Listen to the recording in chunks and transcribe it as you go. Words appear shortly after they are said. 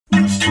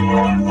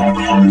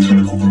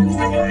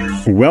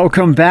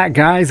Welcome back,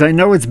 guys. I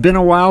know it's been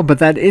a while, but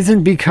that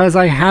isn't because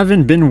I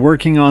haven't been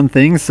working on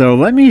things, so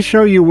let me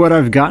show you what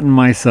I've gotten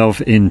myself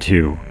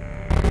into.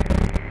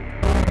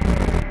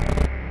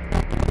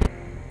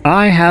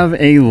 I have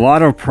a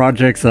lot of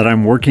projects that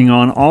I'm working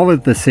on all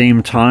at the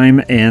same time,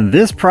 and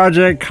this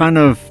project kind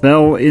of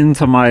fell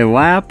into my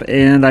lap,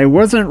 and I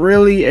wasn't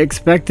really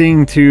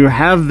expecting to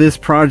have this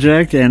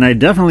project, and I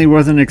definitely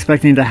wasn't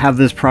expecting to have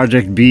this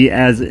project be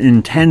as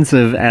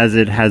intensive as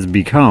it has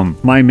become.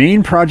 My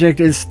main project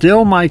is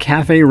still my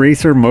Cafe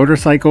Racer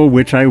motorcycle,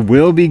 which I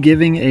will be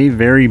giving a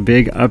very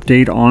big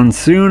update on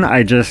soon.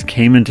 I just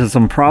came into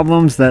some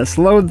problems that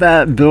slowed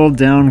that build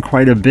down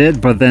quite a bit,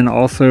 but then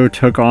also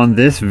took on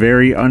this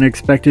very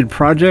unexpected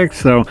project.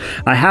 So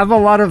I have a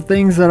lot of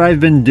things that I've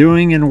been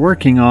doing and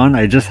working on.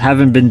 I just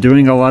haven't been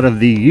doing a lot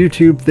of the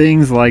YouTube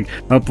things like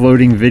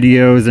uploading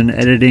videos and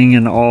editing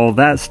and all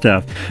that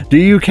stuff. Do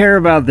you care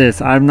about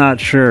this? I'm not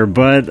sure,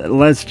 but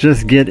let's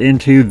just get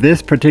into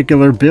this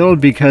particular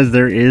build because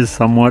there is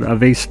somewhat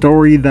of a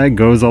story that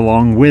goes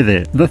along with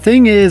it. The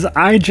thing is,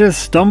 I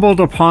just stumbled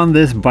upon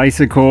this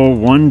bicycle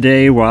one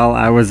day while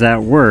I was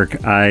at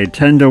work. I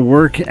tend to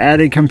work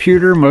at a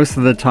computer most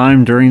of the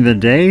time during the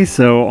day,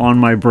 so on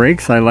my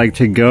breaks I like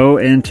to go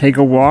and take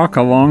a walk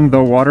along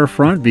the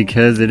waterfront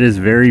because it is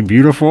very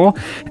beautiful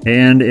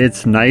and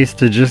it's nice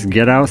to just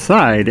get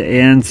outside.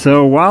 And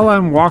so while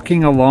I'm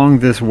walking along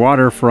this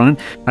waterfront,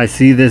 I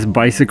see this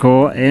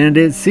bicycle and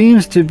it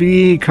seems to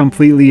be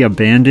completely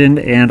abandoned,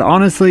 and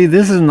honestly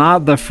this is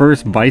not the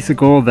first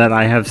bicycle that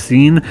I have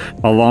seen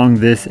along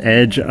this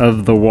edge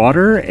of the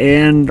water.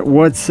 And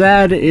what's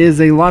sad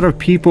is a lot of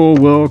people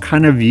will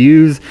kind of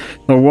use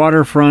the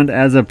waterfront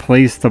as a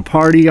place to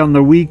party on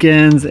the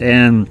weekends,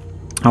 and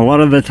a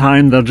lot of the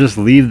time they'll just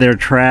leave their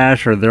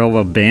trash or they'll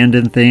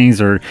abandon things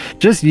or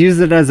just use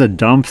it as a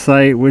dump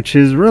site, which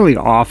is really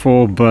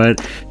awful.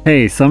 But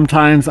hey,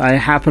 sometimes I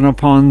happen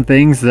upon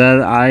things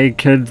that I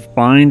could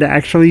find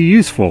actually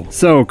useful.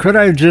 So could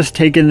I have just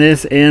taken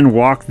this and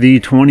walked the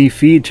 20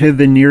 feet to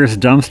the nearest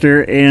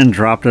dumpster and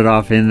dropped it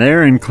off in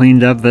there and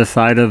cleaned up the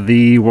side of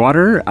the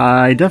water?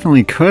 I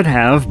definitely could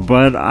have,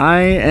 but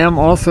I am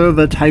also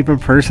the type of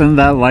person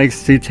that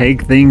likes to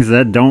take things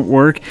that don't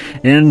work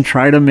and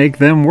try to make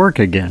them work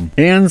again.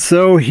 And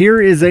so here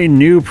is a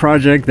new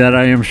project that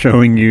I am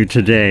showing you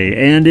today,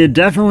 and it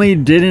definitely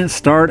didn't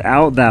start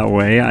out that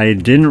way. I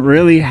didn't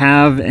really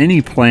have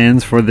any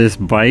plans for this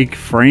bike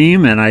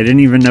frame, and I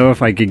didn't even know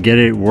if I could get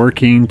it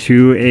working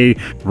to a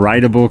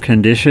rideable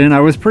condition. I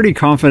was pretty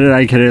confident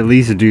I could at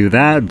least do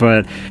that,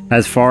 but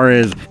as far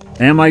as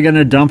am I going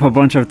to dump a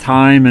bunch of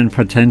time and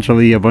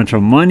potentially a bunch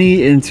of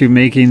money into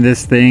making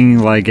this thing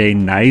like a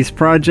nice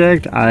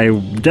project? I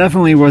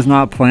definitely was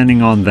not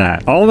planning on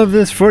that. All of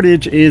this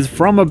footage is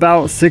from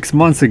about 6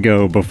 months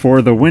ago,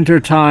 before the winter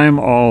time,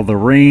 all the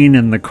rain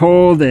and the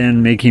cold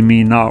and making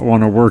me not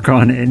want to work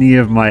on any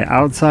of my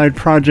outside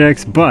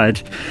projects.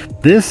 But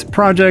this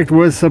project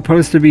was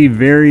supposed to be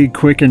very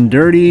quick and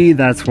dirty.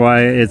 That's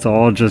why it's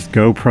all just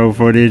GoPro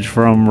footage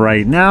from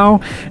right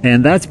now.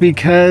 And that's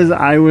because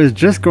I was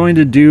just going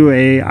to do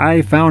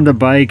I found a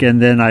bike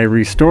and then I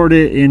restored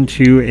it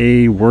into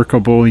a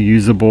workable,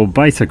 usable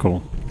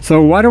bicycle. So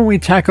why don't we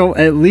tackle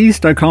at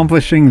least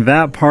accomplishing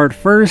that part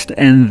first,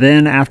 and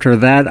then after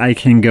that I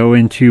can go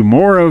into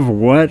more of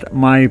what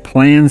my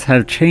plans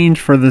have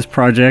changed for this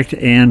project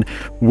and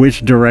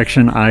which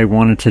direction I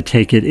wanted to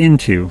take it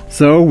into.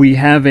 So we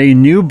have a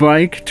new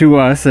bike, to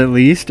us at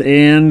least,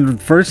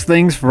 and first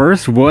things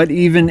first, what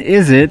even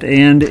is it,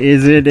 and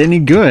is it any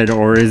good,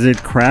 or is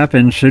it crap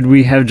and should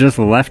we have just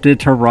left it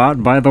to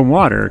rot by the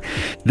water?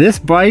 This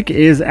bike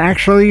is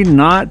actually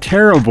not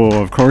terrible.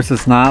 Of course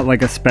it's not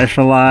like a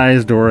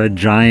Specialized or a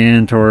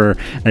Giant or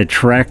a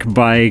Trek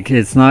bike.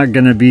 It's not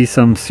going to be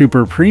some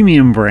super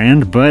premium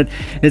brand, but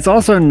it's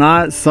also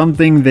not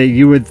something that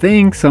you would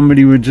think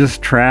somebody would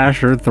just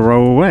trash or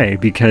throw away,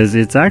 because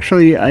it's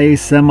actually a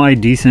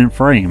semi-decent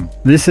frame.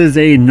 This is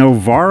a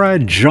Novara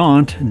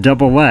Jaunt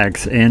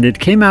XX, and it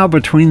came out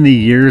between the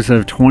years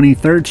of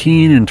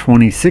 2013 and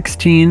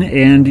 2016,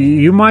 and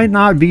you might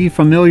not be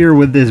familiar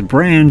with this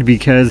brand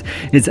because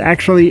it's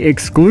actually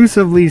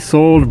exclusively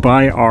sold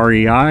by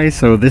REI,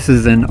 so this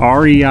is an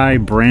REI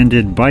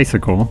branded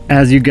bicycle.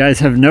 As you guys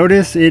have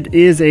noticed, it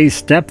is a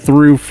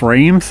step-through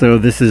frame, so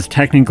this is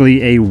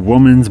technically a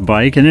woman's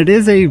bike, and it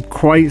is a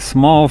quite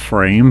small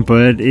frame,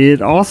 but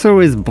it also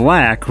is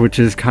black, which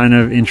is kind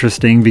of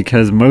interesting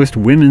because most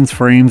women's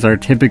frames are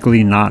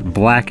typically not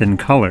black in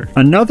color.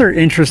 Another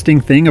interesting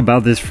thing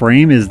about this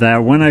frame is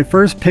that when I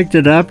first picked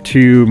it up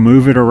to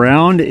move it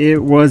around,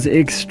 it was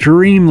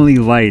extremely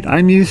light.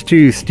 I'm used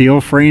to steel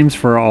frames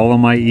for all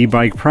of my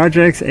e-bike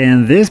projects,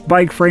 and this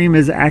bike frame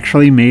is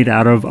actually made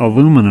out of aluminum.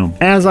 aluminum.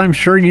 As I'm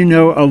sure you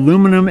know,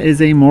 aluminum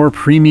is a more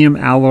premium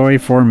alloy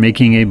for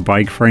making a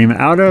bike frame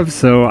out of,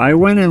 so I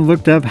went and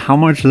looked up how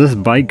much this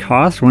bike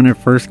cost when it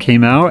first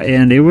came out,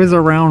 and it was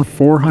around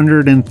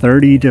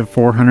 $430 to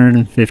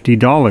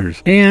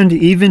 $450. And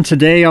even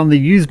today on the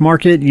used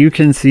market, you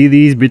can see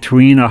these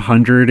between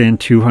 $100 and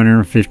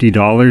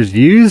 $250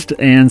 used,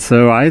 and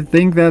so I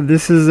think that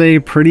this is a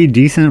pretty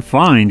decent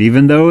find,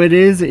 even though it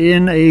is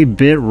in a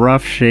bit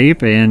rough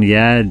shape. And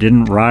yeah, it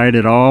didn't ride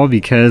at all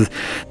because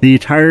the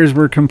tires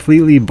were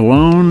completely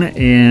blown,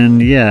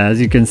 and yeah, as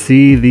you can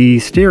see, the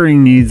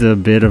steering needs a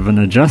bit of an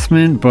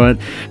adjustment. But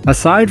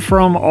aside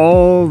from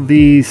all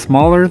the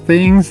smaller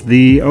things,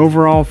 the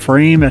overall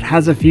frame, it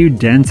has a few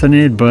dents in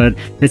it, but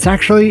it's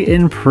actually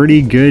in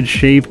pretty good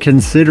shape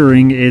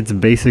considering it's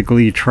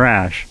basically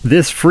trash.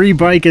 This free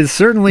bike is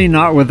certainly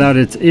not without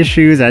its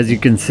issues. As you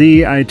can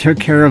see, I took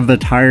care of the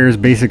tires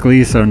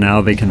basically, so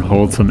now they can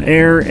hold some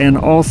air, and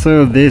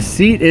also this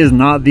seat is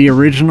not the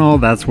original.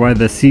 That's why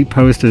the seat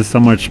post is so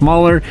much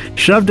smaller,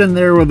 shoved in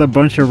there with a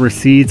bunch of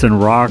receipts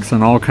and rocks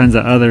and all kinds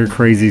of other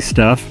crazy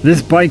stuff.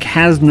 This bike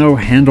has no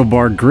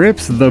handlebar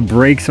grips, the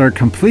brakes are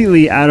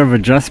completely out of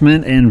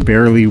adjustment and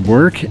barely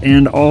work,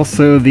 and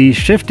also the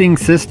shifting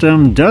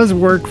system does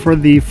work for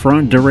the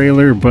front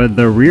derailleur, but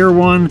the rear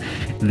one,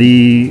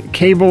 the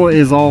cable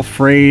is all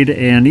frayed,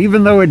 and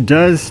even though it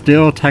does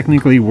still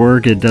technically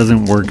work, it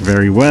doesn't work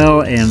very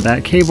well, and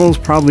that cable's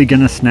probably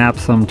gonna snap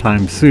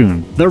sometime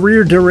soon. The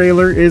rear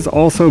derailleur is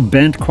also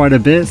bent quite a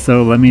bit,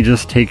 so let me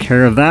just take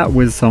care of that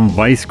with some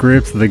vice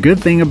grips. The good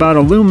thing about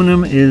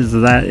aluminum is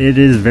that it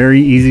is very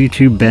easy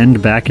to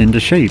bend back into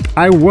shape.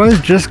 I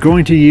was just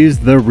going to use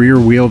the rear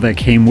wheel that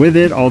came with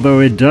it, although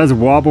it does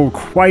wobble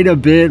quite a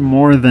bit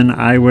more than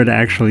I would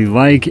actually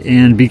like,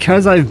 and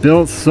because I've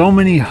built so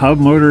many hub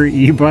motor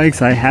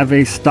e-bikes, I have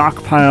a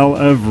stockpile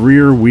of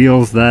rear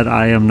wheels that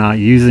I am not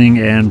using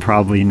and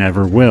probably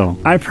never will.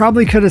 I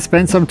probably could have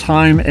spent some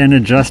time and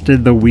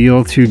adjusted the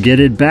wheel to get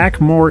it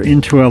back more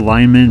into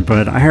alignment,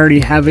 but I already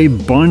have a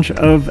bunch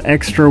of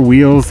extra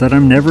wheels that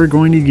I'm never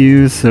going to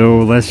use, so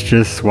let's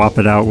just swap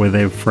it out with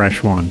a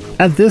fresh one.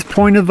 At this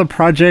point of the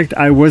project,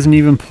 I wasn't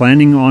even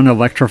planning on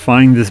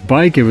electrifying this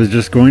bike. It was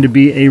just going to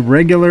be a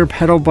regular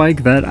pedal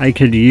bike that I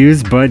could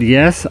use, but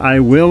yes, I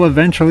will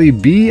eventually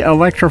be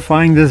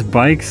electrifying this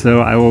bike,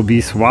 so I will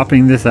be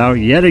swapping this out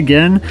yet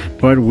again,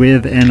 but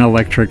with an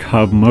electric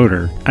hub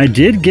motor. I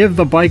did give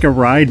the bike a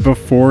ride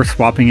before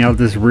swapping out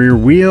this rear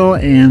wheel,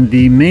 and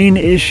the main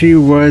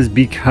issue was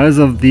because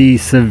of the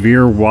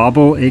severe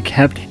wobble, it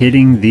kept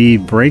hitting the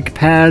brake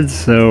pads,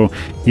 so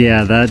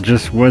yeah, that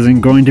just wasn't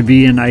going to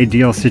be an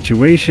ideal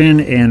situation,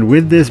 and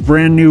with this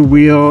brand new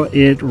wheel,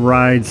 it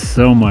rides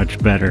so much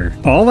better.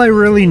 All I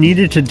really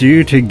needed to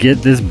do to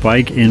get this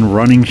bike in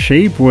running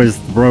shape was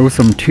throw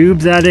some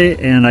tubes at it,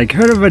 and I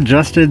could have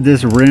adjusted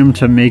this rim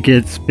to make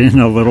it spin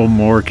a little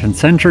more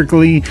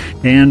concentrically,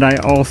 and I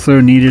also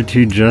needed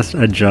to just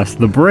adjust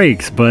the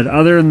brakes. But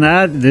other than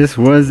that, this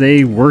was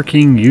a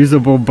working,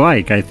 usable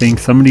bike. I think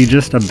somebody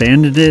just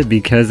abandoned it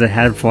because it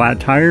had flat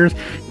tires.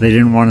 They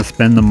didn't want to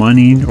spend the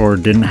money or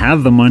didn't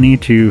have the money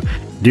to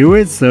do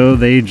it, so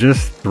they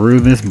just threw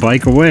this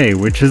bike away,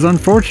 which is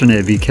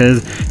unfortunate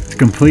because it's a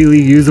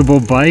completely usable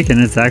bike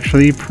and it's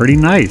actually pretty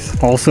nice.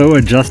 Also,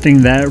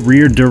 adjusting that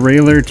rear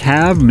derailleur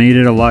tab made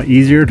it a lot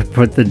easier to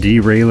put the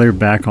derailleur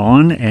back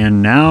on, and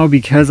now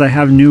because I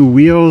have new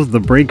wheels, the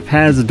brake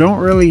pads don't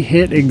really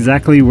hit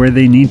exactly where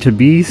they need to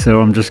be, so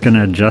I'm just going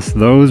to adjust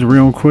those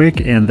real quick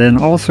and then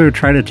also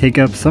try to take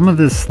up some of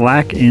the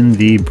slack in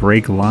the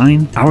brake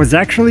line. I was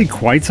actually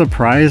quite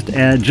surprised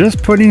at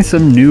just putting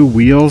some new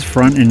wheels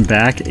front and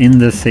back in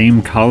the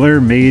same color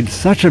made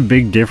such a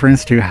big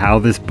difference to how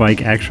this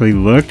bike actually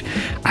looked.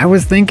 I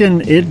was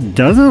thinking it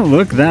doesn't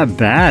look that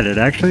bad. It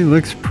actually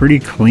looks pretty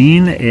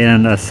clean,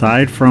 and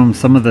aside from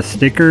some of the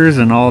stickers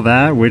and all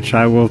that, which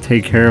I will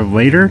take care of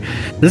later,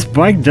 this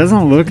bike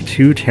doesn't look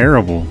too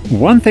terrible.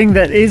 One thing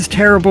that is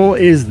terrible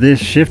is this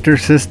shifter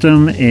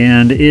system,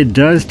 and it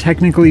does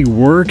technically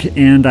work,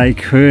 and I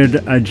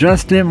could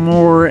adjust it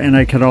more, and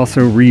I could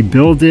also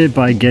rebuild it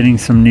by getting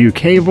some new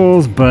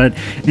cables, but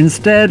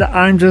instead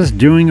I'm just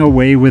doing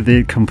away with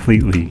it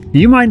completely.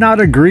 You might not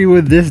agree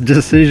with this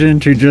decision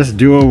to just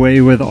do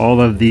away with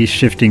all of these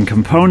shifting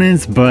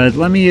components, but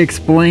let me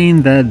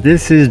explain that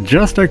this is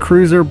just a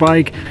cruiser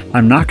bike.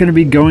 I'm not going to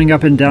be going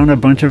up and down a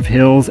bunch of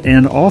hills,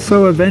 and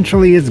also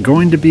eventually it's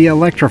going to be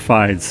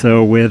electrified,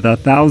 so with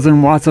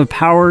 1,000 watts of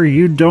power,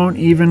 you don't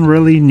even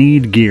really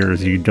need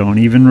gears, you don't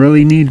even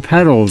really need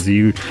pedals,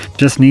 you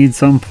just need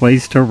some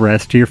place to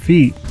rest your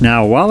feet.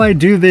 Now, while I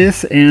do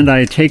this and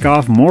I take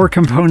off more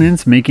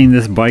components, making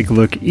this bike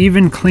look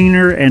even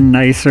cleaner and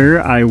nicer,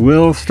 here, I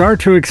will start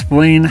to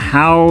explain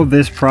how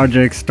this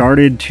project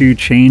started to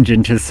change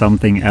into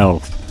something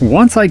else.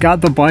 Once I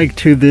got the bike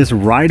to this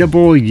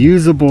rideable,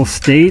 usable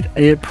state,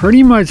 it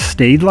pretty much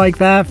stayed like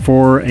that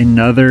for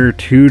another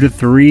 2 to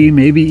 3,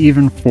 maybe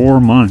even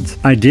 4 months.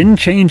 I didn't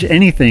change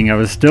anything. I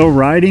was still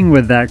riding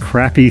with that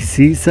crappy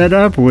seat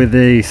setup with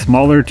a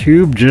smaller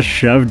tube just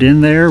shoved in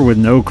there with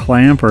no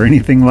clamp or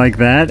anything like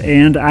that,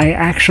 and I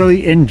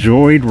actually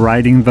enjoyed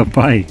riding the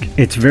bike.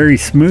 It's very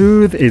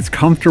smooth, it's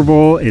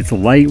comfortable, it's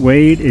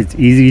lightweight, it's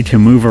easy to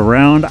move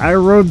around. I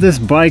rode this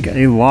bike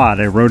a lot.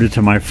 I rode it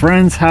to my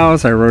friend's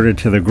house, I rode it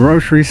to the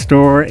grocery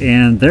store,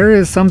 and there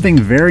is something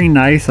very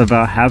nice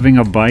about having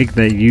a bike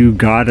that you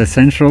got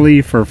essentially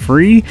for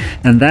free,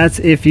 and that's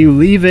if you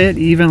leave it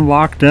even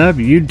locked up,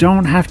 you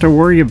don't have to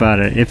worry about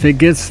it. If it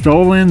gets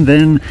stolen,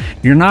 then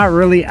you're not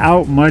really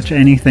out much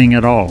anything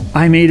at all.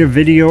 I made a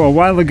video a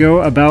while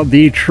ago about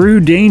the true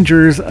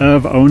dangers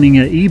of owning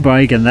an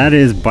e-bike, and that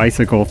is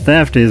bicycle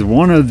theft is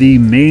one of the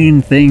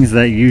main things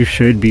that you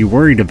should be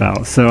worried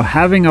about. So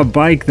having a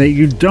bike that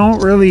you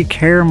don't really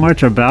care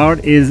much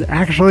about is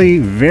actually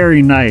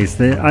very nice.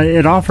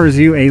 It offers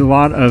you a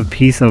lot of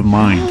peace of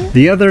mind.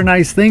 The other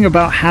nice thing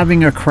about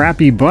having a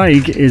crappy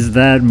bike is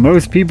that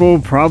most people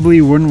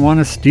probably wouldn't want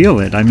to steal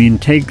it. I mean,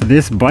 take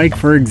this bike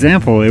for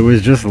example. It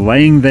was just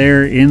laying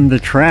there in the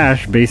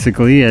trash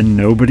basically, and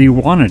nobody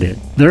wanted it.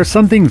 There's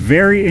something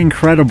very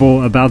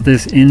incredible about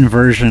this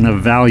inversion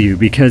of value,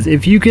 because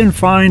if you can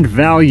find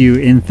value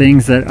in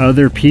things that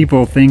other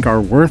people think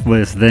are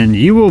worthless, then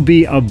you will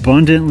be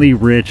abundantly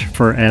rich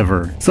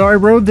forever. So I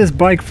rode this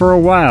bike for a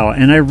while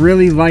and I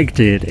really liked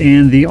it,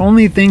 and the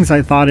only things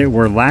I thought it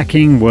were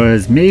lacking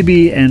was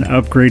maybe an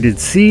upgraded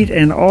seat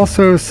and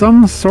also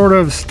some sort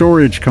of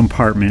storage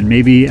compartment,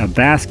 maybe a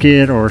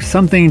basket or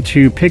something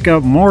to pick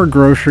up more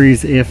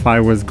groceries if I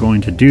was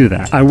going to do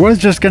that. I was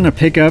just going to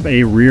pick up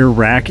a rear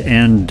rack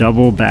and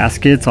double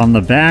baskets on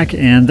the back,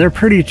 and they're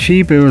pretty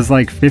cheap. It was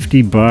like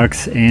 50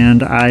 bucks,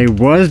 and I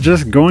was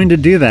just going to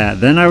do that.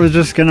 Then I was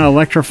just going to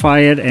electrify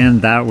it,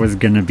 and that was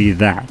going to be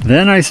that.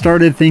 Then I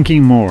started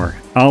thinking more.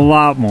 A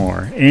lot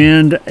more,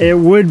 and it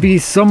would be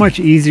so much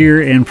easier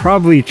and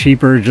probably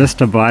cheaper just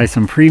to buy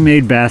some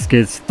pre-made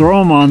baskets, throw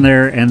them on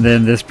there, and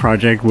then this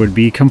project would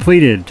be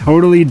completed,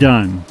 totally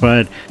done.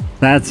 But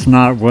that's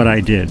not what I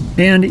did.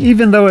 And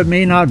even though it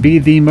may not be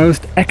the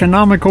most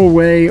economical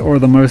way or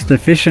the most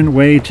efficient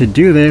way to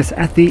do this,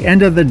 at the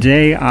end of the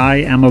day, I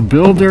am a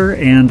builder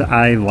and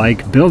I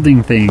like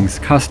building things,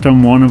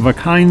 custom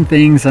one-of-a-kind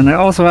things, and I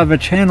also have a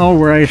channel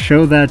where I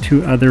show that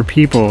to other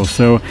people.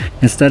 So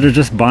instead of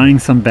just buying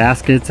some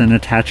baskets and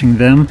attaching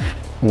them,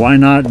 why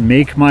not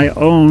make my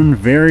own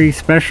very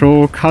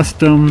special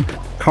custom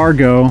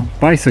cargo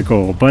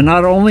bicycle? But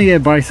not only a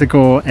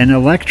bicycle, an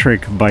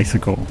electric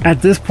bicycle.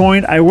 At this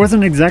point, I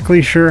wasn't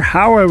exactly sure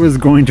how I was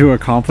going to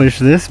accomplish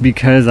this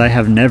because I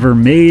have never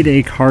made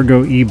a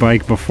cargo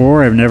e-bike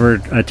before. I've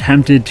never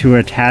attempted to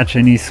attach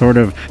any sort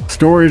of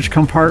storage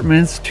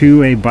compartments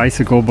to a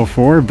bicycle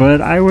before, but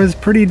I was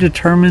pretty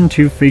determined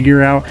to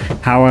figure out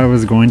how I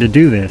was going to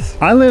do this.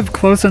 I live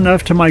close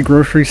enough to my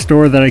grocery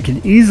store that I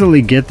can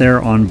easily get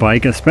there on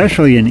bike,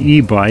 especially an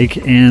e-bike,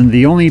 and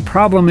the only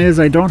problem is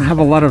I don't have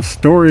a lot of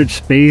storage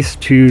space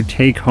to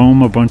take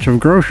home a bunch of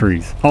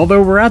groceries.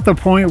 Although we're at the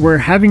point where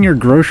having your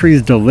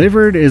groceries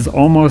delivered is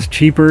almost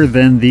cheaper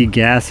than the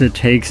gas it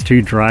takes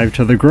to drive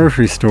to the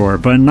grocery store,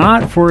 but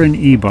not for an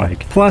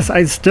e-bike. Plus,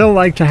 I'd still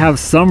like to have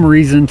some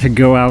reason to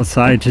go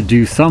outside to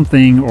do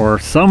something or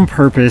some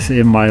purpose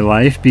in my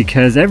life,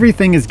 because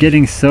everything is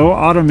getting so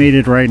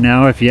automated right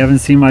now. If you haven't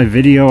seen my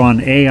video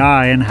on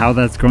AI and how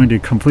that's going to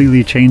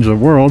completely change the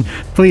world,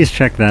 please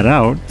check that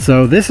out.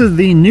 So this is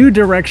the new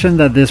direction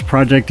that this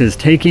project is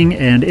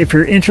taking, and if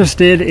you're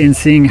interested in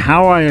seeing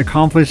how I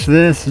accomplish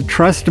this,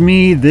 trust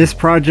me, this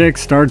project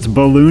starts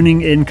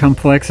ballooning in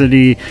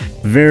complexity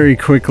very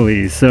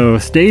quickly. So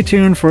stay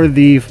tuned for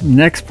the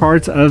next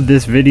parts of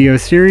this video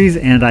series,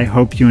 and I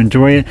hope you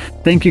enjoy it.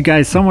 Thank you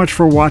guys so much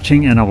for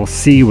watching, and I will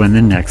see you in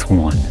the next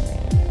one.